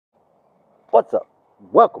What's up?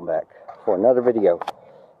 Welcome back for another video.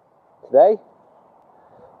 Today,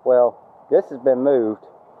 well, this has been moved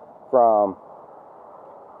from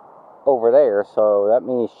over there, so that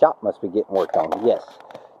means shop must be getting worked on. Yes,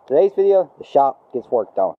 today's video, the shop gets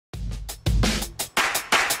worked on.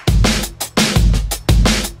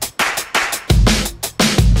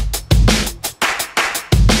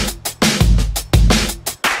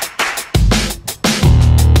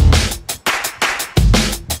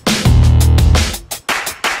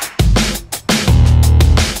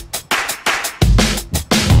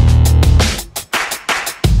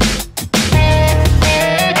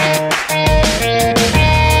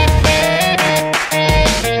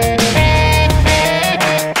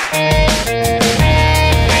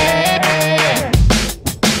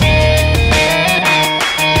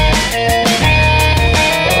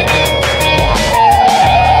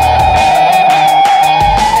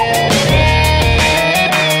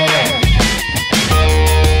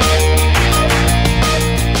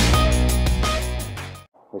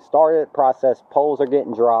 We started process, poles are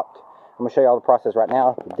getting dropped. I'm gonna show you all the process right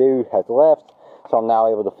now. The dude has left, so I'm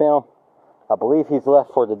now able to film. I believe he's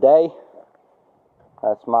left for the day.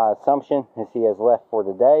 That's my assumption, is he has left for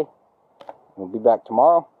the day. We'll be back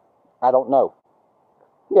tomorrow. I don't know.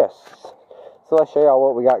 Yes. So let's show y'all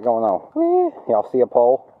what we got going on. Y'all see a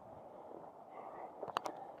pole?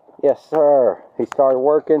 Yes, sir. He started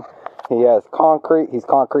working. He has concrete. He's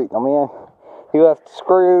concreting them in. He left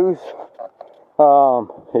screws,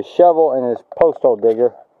 his shovel and his post hole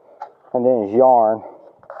digger, and then his yarn.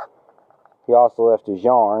 He also left his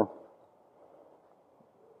yarn.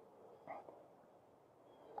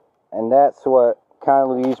 And that's what kind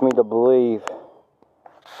of leads me to believe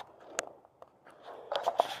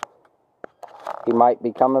he might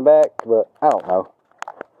be coming back, but I don't know.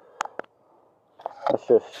 Let's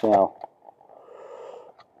just, small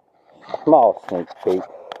sneak peek.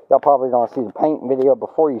 Y'all probably gonna see the paint video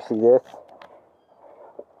before you see this.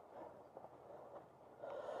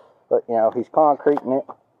 But, he's concreting it.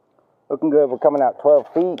 Looking good. We're coming out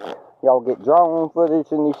 12 feet. Y'all get drone footage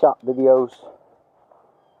in these shop videos.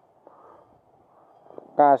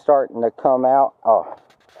 Kind of starting to come out. Oh,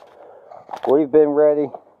 we've been ready,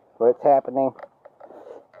 but it's happening.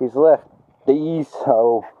 He's left these,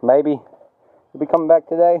 so maybe he'll be coming back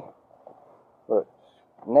today. But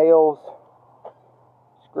nails,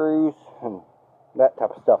 screws, and that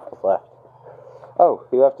type of stuff is left. Oh,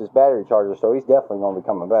 he left his battery charger, so he's definitely going to be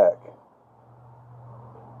coming back.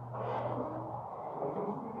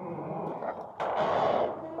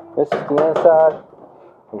 This is the inside.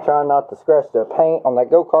 I'm trying not to scratch the paint on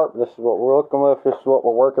that go-kart. This is what we're looking with. This is what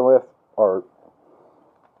we're working with. Or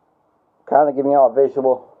kind of giving y'all a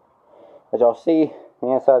visual. As y'all see, the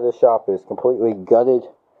inside of this shop is completely gutted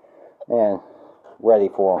and ready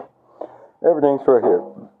for them. Everything's right here.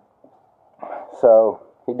 So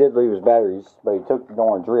he did leave his batteries, but he took the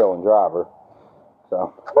darn drill and driver.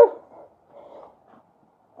 So,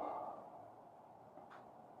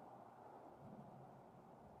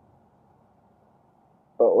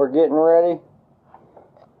 but we're getting ready.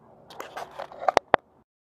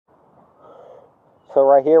 So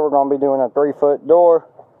right here, we're going to be doing a 3-foot door,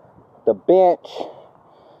 the bench,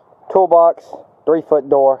 toolbox, 3-foot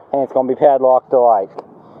door, and it's going to be padlocked to like.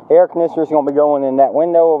 Air conditioner's going to be going in that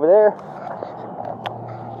window over there.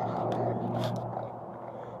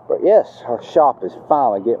 But yes, our shop is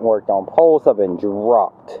finally getting worked on. Poles have been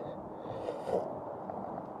dropped.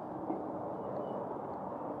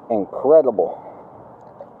 Incredible.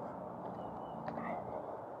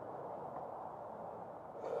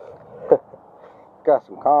 Got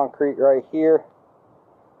some concrete right here.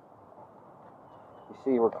 You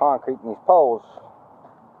see we're concreting these poles.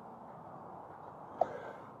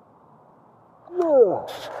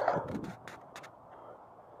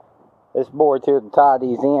 This board's here to tie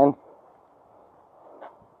these in.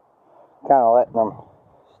 Kind of letting them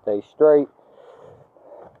stay straight.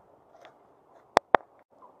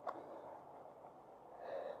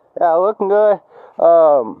 Yeah, looking good.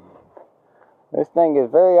 This thing is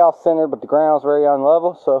very off-centered, but the ground's very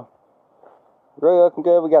unlevel, so really looking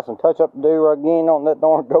good. We got some touch-up to do again on that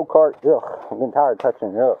darn go-kart. Ugh, I'm getting tired of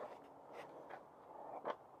touching it up.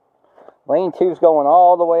 Lean-to's going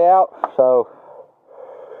all the way out, so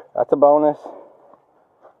that's a bonus.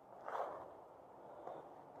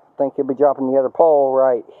 I think he'll be dropping the other pole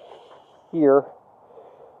right here.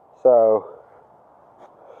 So,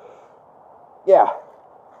 yeah.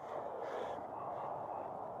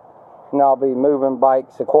 And I'll be moving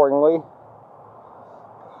bikes accordingly.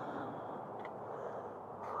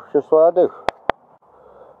 Just what I do.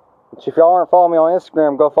 Which if y'all aren't following me on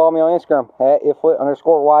Instagram, go follow me on Instagram at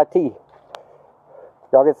ithwitt_YT.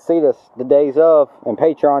 Y'all get to see this the days of, and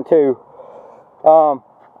Patreon too.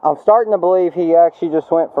 I'm starting to believe he actually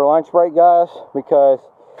just went for lunch break, guys, because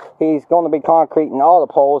he's going to be concreting all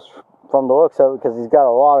the poles from the looks of it, because he's got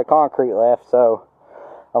a lot of concrete left. So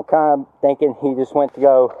I'm kind of thinking he just went to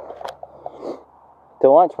go to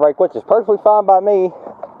lunch break, which is perfectly fine by me.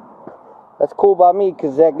 That's cool by me,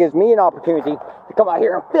 because that gives me an opportunity to come out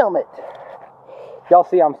here and film it. Y'all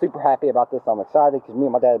see I'm super happy about this. I'm excited because me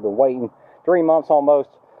and my dad have been waiting 3 months almost.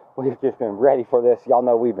 We've just been ready for this. Y'all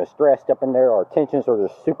know we've been stressed up in there. Our tensions are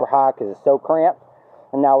just super high because it's so cramped.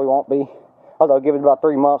 And now we won't be. Although give it about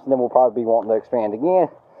 3 months and then we'll probably be wanting to expand again.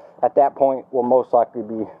 At that point, we'll most likely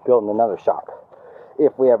be building another shop.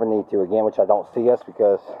 If we ever need to again, which I don't see us,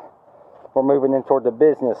 because we're moving in toward the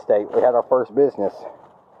business state. We had our first business.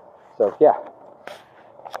 So, yeah.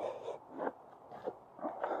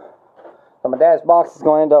 So my dad's box is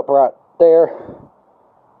going to end up right there.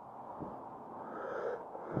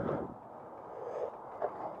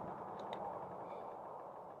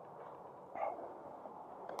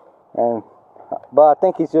 But I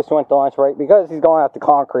think he's just went to lunch break because he's going to have to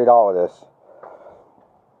concrete all of this.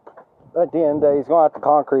 At the end of the day, he's going to have to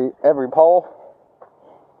concrete every pole.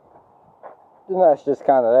 And that's just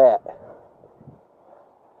kind of that.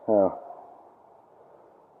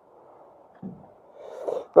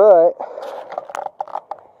 But,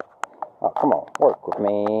 oh, come on, work with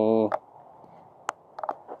me.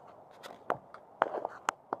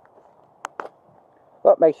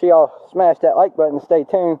 But make sure y'all smash that like button and stay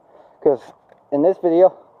tuned, because in this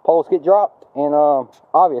video, poles get dropped, and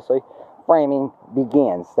obviously, framing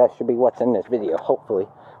begins. That should be what's in this video, hopefully.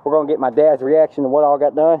 We're going to get my dad's reaction to what all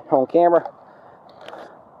got done on camera.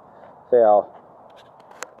 So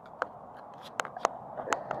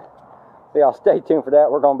y'all stay tuned for that.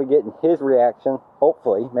 We're going to be getting his reaction,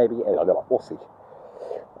 hopefully, maybe, we'll see.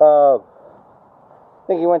 I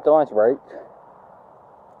think he went to lunch break.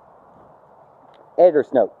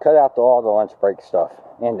 Editor's note, cut out all the lunch break stuff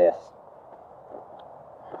in this.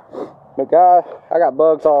 But guys, I got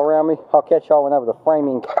bugs all around me. I'll catch y'all whenever the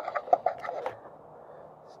framing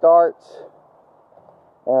starts.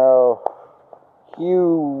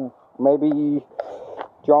 Maybe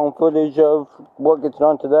drone footage of what gets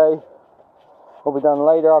done today will be done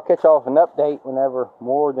later. I'll catch y'all with an update whenever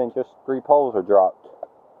more than just 3 poles are dropped.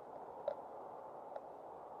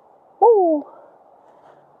 Woo!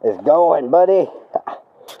 It's going, buddy.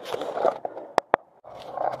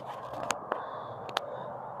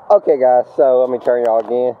 Okay, guys, so let me turn y'all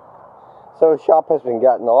again. So the shop has been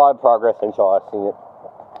gotten a lot of progress since y'all have seen it.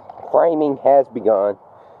 Framing has begun.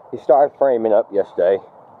 He started framing up yesterday.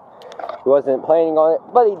 He wasn't planning on it,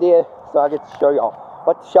 but he did. So I get to show y'all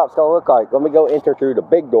what the shop's gonna look like. Let me go enter through the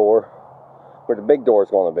big door, where the big door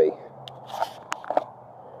is gonna be.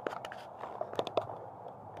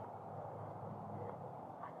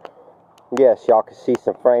 Yes, y'all can see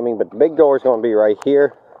some framing, but the big door is gonna be right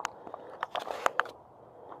here.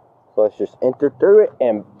 So let's just enter through it,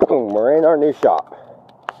 and boom, we're in our new shop.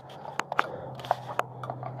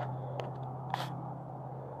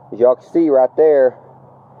 As y'all can see right there,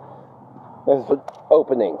 there's an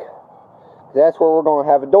opening. That's where we're going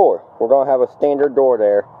to have a door. We're going to have a standard door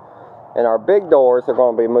there. And our big doors are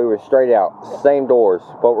going to be moving straight out. Same doors,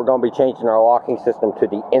 but we're going to be changing our locking system to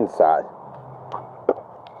the inside.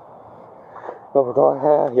 What we're going to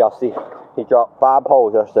have, y'all see, he dropped 5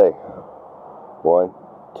 poles yesterday. 1,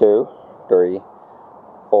 2, 3,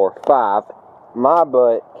 4, 5. My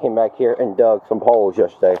butt came back here and dug some poles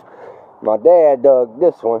yesterday. My dad dug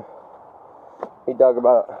this one. He dug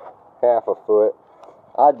about half a foot.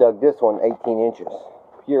 I dug this one 18 inches.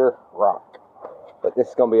 Pure rock. But this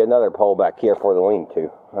is going to be another pole back here for the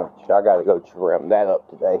lean-to. I got to go trim that up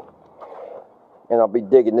today. And I'll be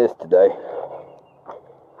digging this today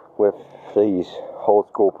with these old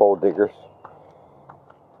school pole diggers.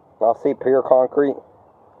 I'll see pure concrete.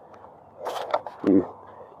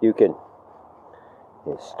 You can,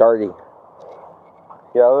 it's sturdy.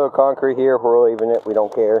 Yeah, a little concrete here, we're leaving it, we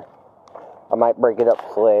don't care. I might break it up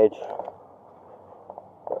sledge.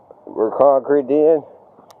 We're concrete in,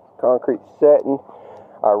 concrete setting.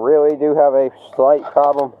 I really do have a slight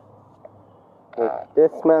problem with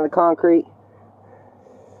this amount of concrete,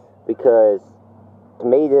 because to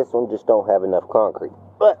me this one just don't have enough concrete.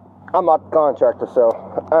 But I'm not the contractor, so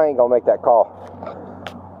I ain't gonna make that call.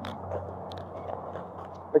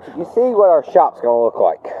 But you can see what our shop's gonna look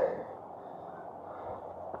like.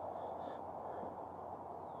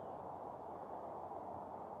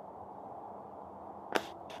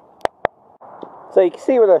 So you can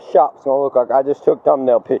see what our shop's gonna look like. I just took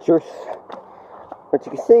thumbnail pictures, but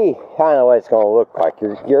you can see kind of what it's gonna look like.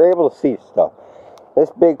 You're able to see stuff. This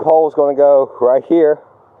big pole is going to go right here.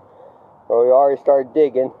 So we already started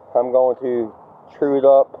digging. I'm going to true it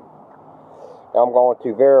up. I'm going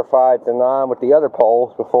to verify it's in line with the other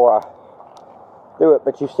poles before I do it.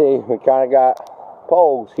 But you see, we kind of got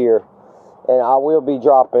poles here. And I will be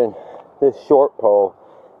dropping this short pole,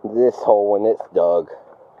 this hole when it's dug.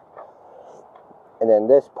 And then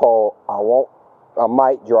this pole, I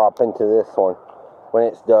might drop into this one when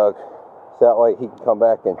it's dug. So that way he can come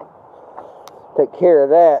back and take care of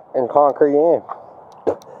that and concrete in.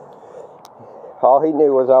 All he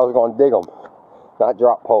knew was I was going to dig them, not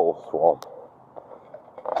drop poles for him.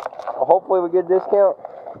 Well, hopefully we get a discount.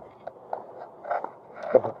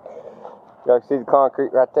 You can see the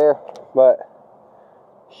concrete right there. But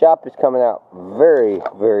shop is coming out very,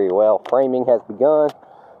 very well. Framing has begun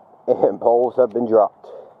and poles have been dropped.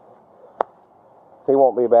 He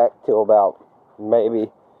won't be back till about maybe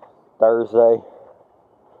Thursday.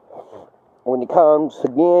 When he comes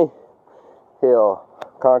again, he'll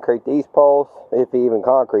concrete these poles, if he even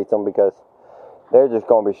concretes them, because they're just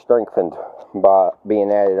going to be strengthened by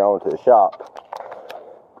being added onto the shop.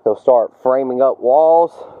 He'll start framing up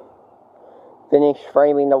walls, finish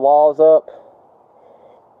framing the walls up,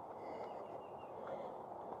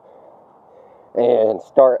 and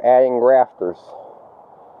start adding rafters.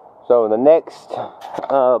 So the next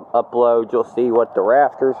upload, you'll see what the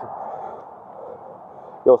rafters,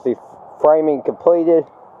 you'll see framing completed,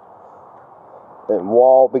 and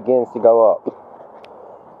wall begins to go up.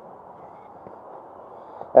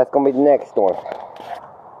 That's going to be the next one.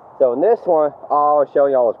 So in this one, I'll show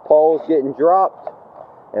y'all is poles getting dropped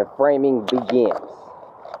and framing begins.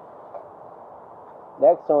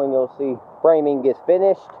 Next one, you'll see framing gets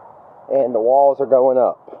finished and the walls are going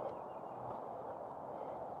up.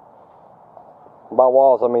 By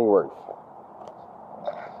walls, I mean roof.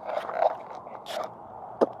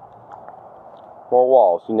 More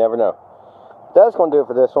walls, you never know. That's going to do it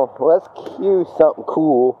for this one. Let's cue something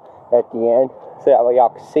cool at the end so that way y'all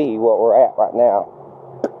can see what we're at right now.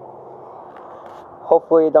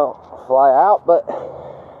 Hopefully it don't fly out, but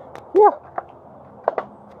yeah.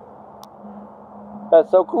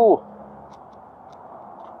 That's so cool.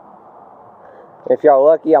 If y'all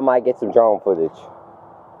lucky, I might get some drone footage.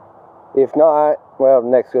 If not, well, the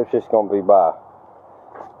next clip's just going to be bye.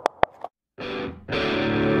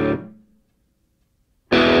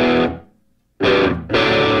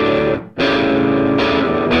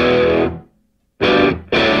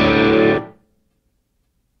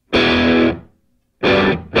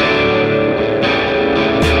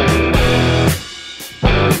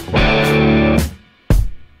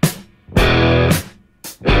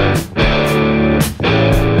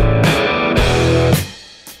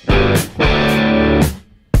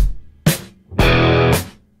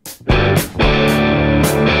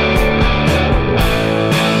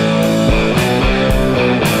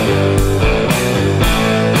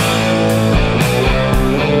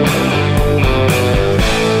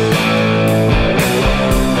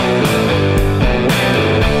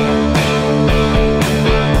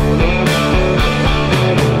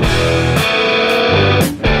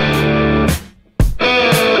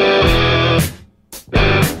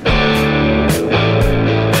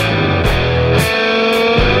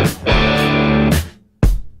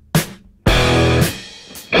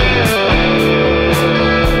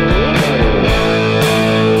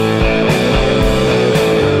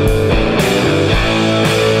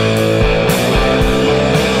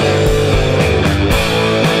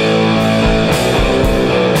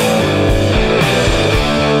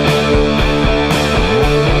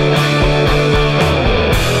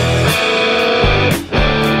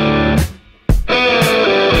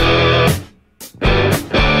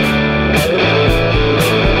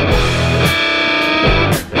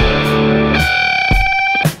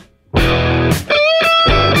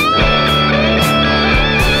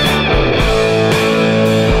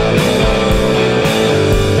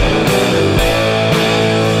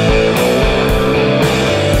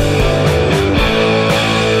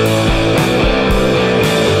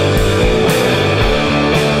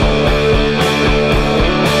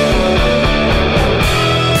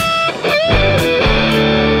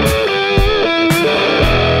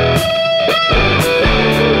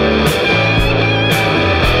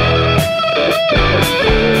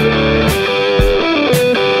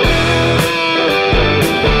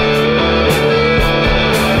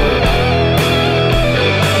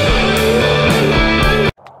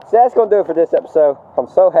 That's going to do it for this episode. I'm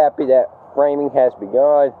so happy that framing has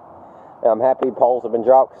begun. I'm happy poles have been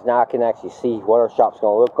dropped because now I can actually see what our shop's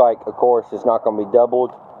going to look like. Of course, it's not going to be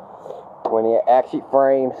doubled. When it actually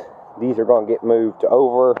frames, these are going to get moved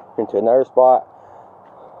over into another spot.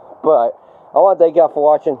 But I want to thank y'all for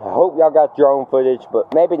watching. I hope y'all got drone footage,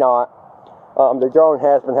 but maybe not. The drone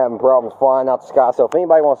has been having problems flying out the sky, so if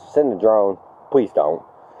anybody wants to send a drone, please don't.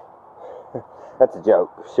 That's a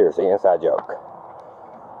joke. Seriously, inside joke.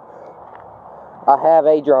 I have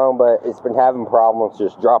a drone, but it's been having problems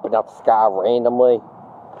just dropping out the sky randomly.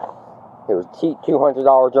 It was a cheap $200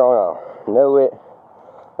 drone, I know it.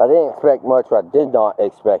 I didn't expect much, but I did not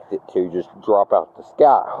expect it to just drop out the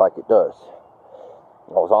sky like it does.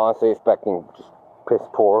 I was honestly expecting just piss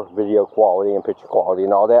poor video quality and picture quality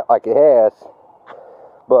and all that like it has,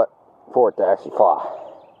 but for it to actually fly,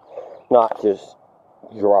 not just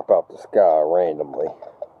drop out the sky randomly.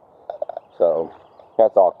 So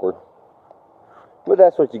that's awkward, but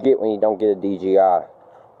that's what you get when you don't get a DJI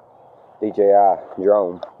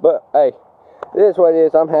drone. But hey, it is what it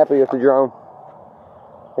is. I'm happy with the drone.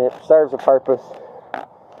 It serves a purpose.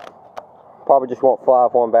 Probably just won't fly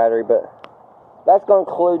off one battery, but that's going to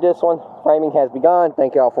conclude this one. Framing has begun.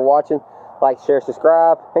 Thank y'all for watching. Like, share,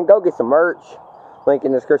 subscribe, and go get some merch. Link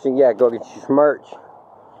in the description. Yeah, go get you some merch.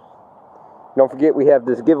 Don't forget, we have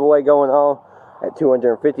this giveaway going on at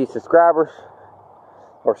 250 subscribers,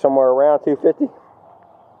 or somewhere around 250.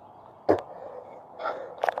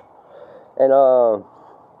 And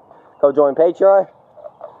go join Patreon,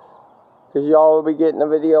 because y'all will be getting a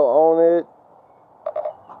video on it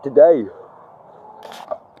today.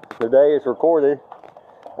 The day is recorded.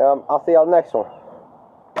 I'll see y'all next one.